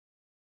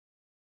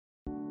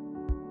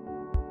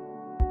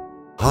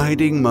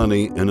Hiding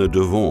money in a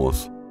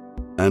divorce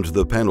and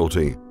the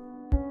penalty.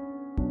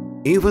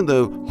 Even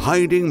though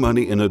hiding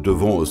money in a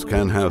divorce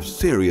can have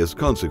serious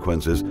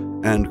consequences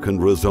and can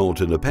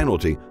result in a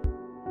penalty,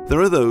 there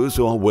are those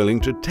who are willing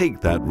to take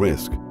that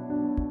risk.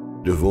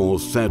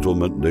 Divorce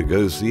settlement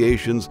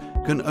negotiations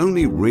can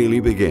only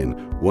really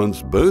begin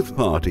once both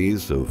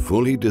parties have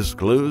fully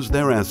disclosed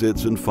their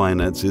assets and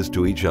finances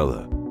to each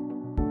other.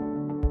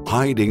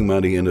 Hiding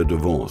money in a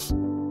divorce.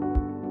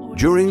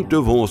 During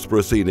divorce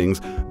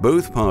proceedings,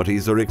 both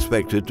parties are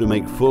expected to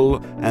make full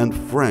and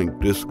frank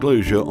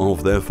disclosure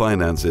of their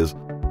finances.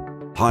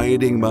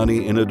 Hiding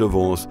money in a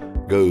divorce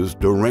goes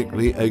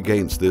directly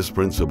against this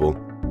principle.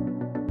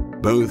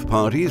 Both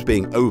parties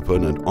being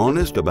open and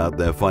honest about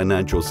their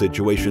financial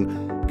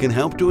situation can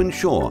help to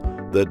ensure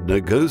that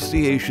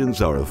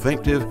negotiations are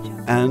effective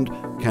and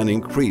can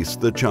increase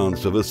the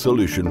chance of a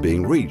solution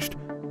being reached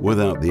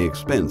without the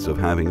expense of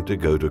having to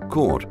go to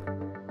court.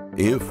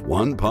 If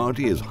one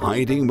party is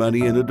hiding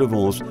money in a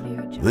divorce,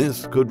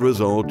 this could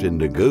result in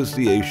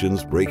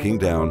negotiations breaking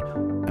down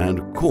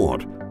and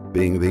court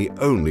being the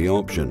only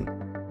option.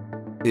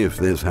 If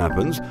this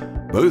happens,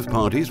 both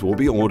parties will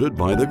be ordered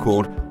by the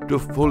court to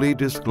fully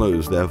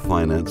disclose their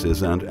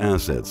finances and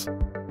assets.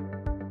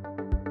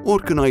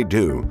 What can I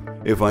do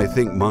if I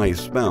think my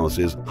spouse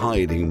is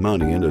hiding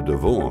money in a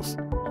divorce?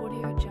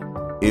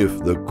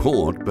 If the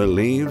court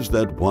believes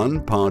that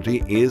one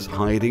party is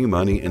hiding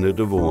money in a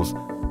divorce,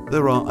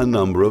 there are a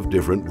number of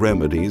different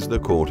remedies the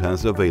court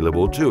has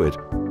available to it.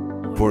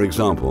 For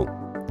example,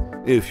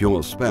 if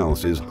your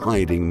spouse is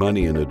hiding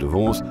money in a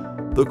divorce,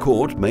 the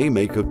court may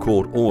make a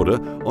court order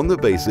on the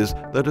basis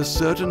that a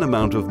certain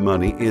amount of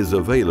money is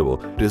available,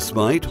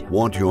 despite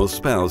what your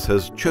spouse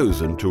has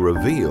chosen to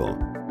reveal.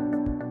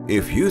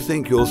 If you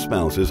think your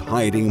spouse is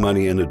hiding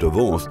money in a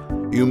divorce,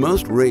 you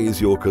must raise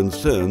your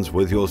concerns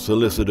with your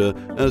solicitor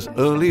as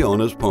early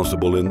on as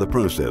possible in the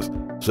process,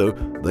 so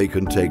they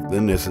can take the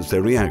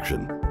necessary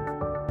action.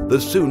 The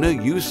sooner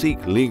you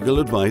seek legal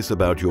advice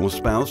about your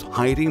spouse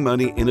hiding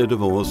money in a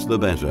divorce, the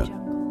better.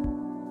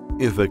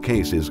 If a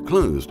case is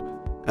closed,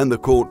 and the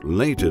court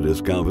later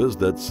discovers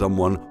that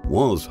someone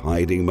was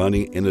hiding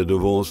money in a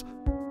divorce,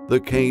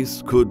 the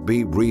case could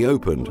be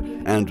reopened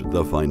and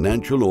the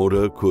financial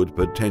order could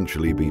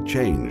potentially be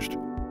changed.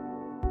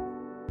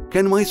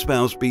 Can my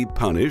spouse be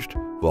punished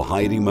for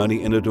hiding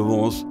money in a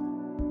divorce?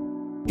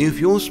 If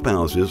your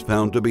spouse is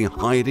found to be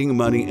hiding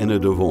money in a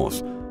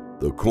divorce,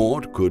 the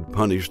court could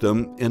punish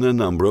them in a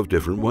number of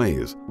different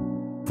ways.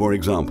 For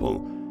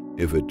example,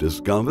 if it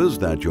discovers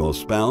that your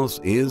spouse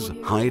is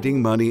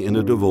hiding money in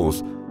a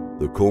divorce,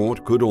 the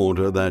court could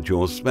order that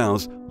your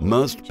spouse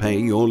must pay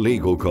your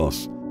legal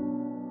costs.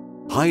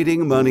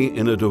 Hiding money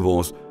in a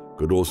divorce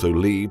could also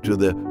lead to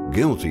the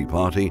guilty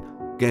party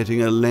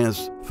getting a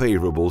less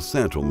favorable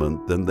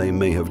settlement than they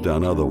may have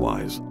done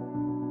otherwise.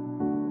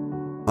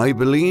 I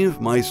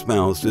believe my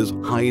spouse is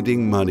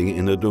hiding money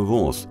in a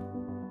divorce.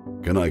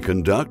 Can I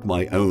conduct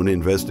my own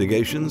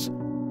investigations?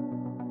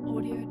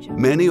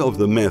 Many of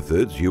the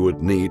methods you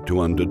would need to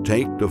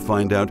undertake to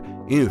find out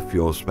if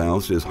your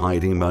spouse is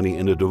hiding money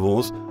in a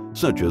divorce,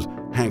 such as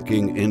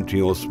hacking into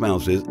your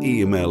spouse's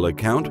email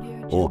account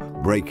or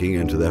breaking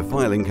into their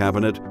filing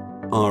cabinet,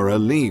 are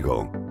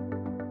illegal.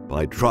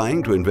 By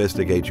trying to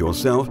investigate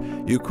yourself,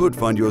 you could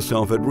find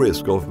yourself at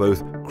risk of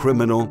both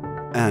criminal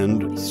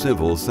and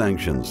civil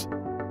sanctions.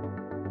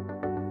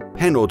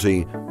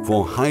 Penalty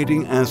for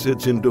hiding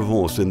assets in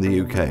divorce in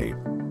the UK.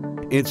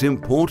 It's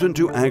important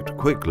to act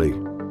quickly.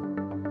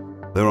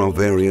 There are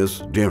various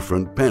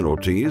different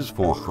penalties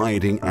for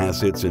hiding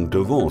assets in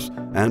divorce,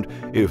 and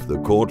if the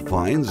court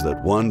finds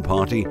that one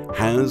party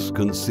has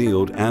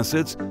concealed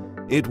assets,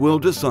 it will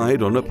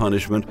decide on a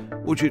punishment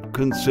which it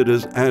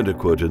considers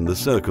adequate in the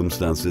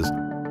circumstances.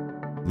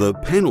 The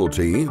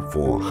penalty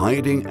for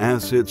hiding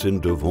assets in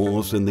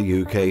divorce in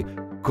the UK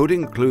could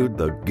include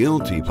the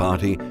guilty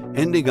party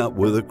ending up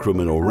with a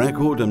criminal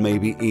record and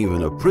maybe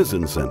even a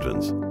prison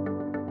sentence.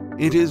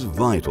 It is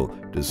vital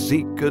to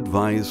seek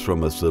advice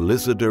from a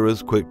solicitor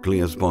as quickly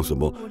as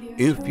possible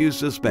if you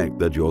suspect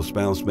that your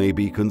spouse may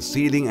be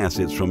concealing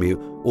assets from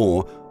you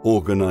or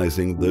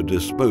organizing the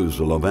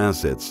disposal of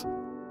assets.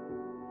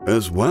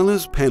 As well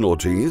as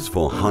penalties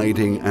for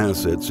hiding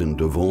assets in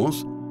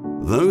divorce,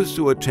 those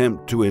who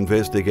attempt to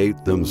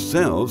investigate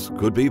themselves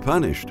could be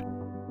punished.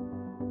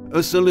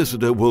 A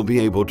solicitor will be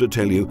able to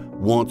tell you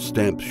what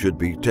steps should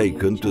be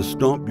taken to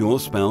stop your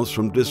spouse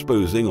from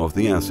disposing of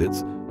the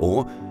assets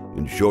or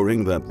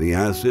ensuring that the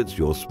assets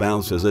your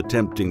spouse is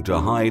attempting to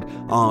hide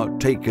are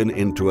taken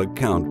into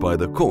account by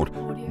the court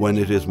when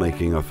it is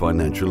making a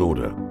financial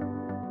order.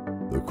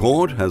 The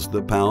court has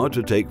the power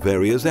to take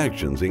various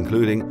actions,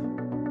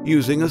 including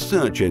using a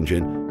search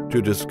engine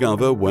to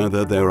discover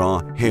whether there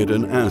are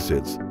hidden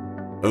assets,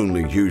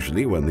 only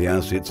usually when the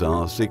assets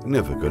are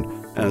significant,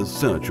 as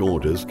search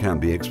orders can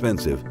be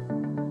expensive.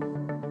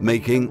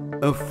 Making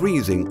a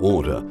freezing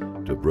order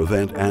to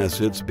prevent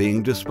assets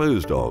being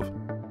disposed of.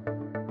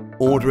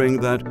 Ordering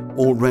that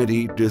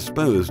already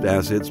disposed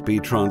assets be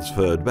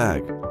transferred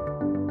back.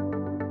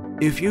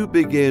 If you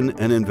begin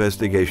an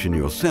investigation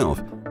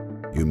yourself,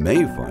 you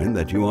may find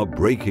that you are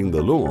breaking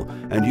the law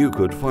and you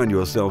could find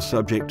yourself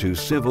subject to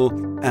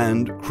civil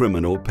and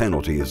criminal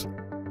penalties.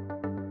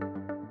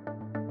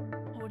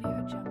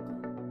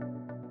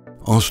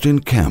 Austin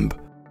Kemp,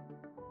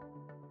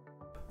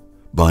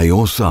 by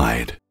your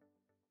side.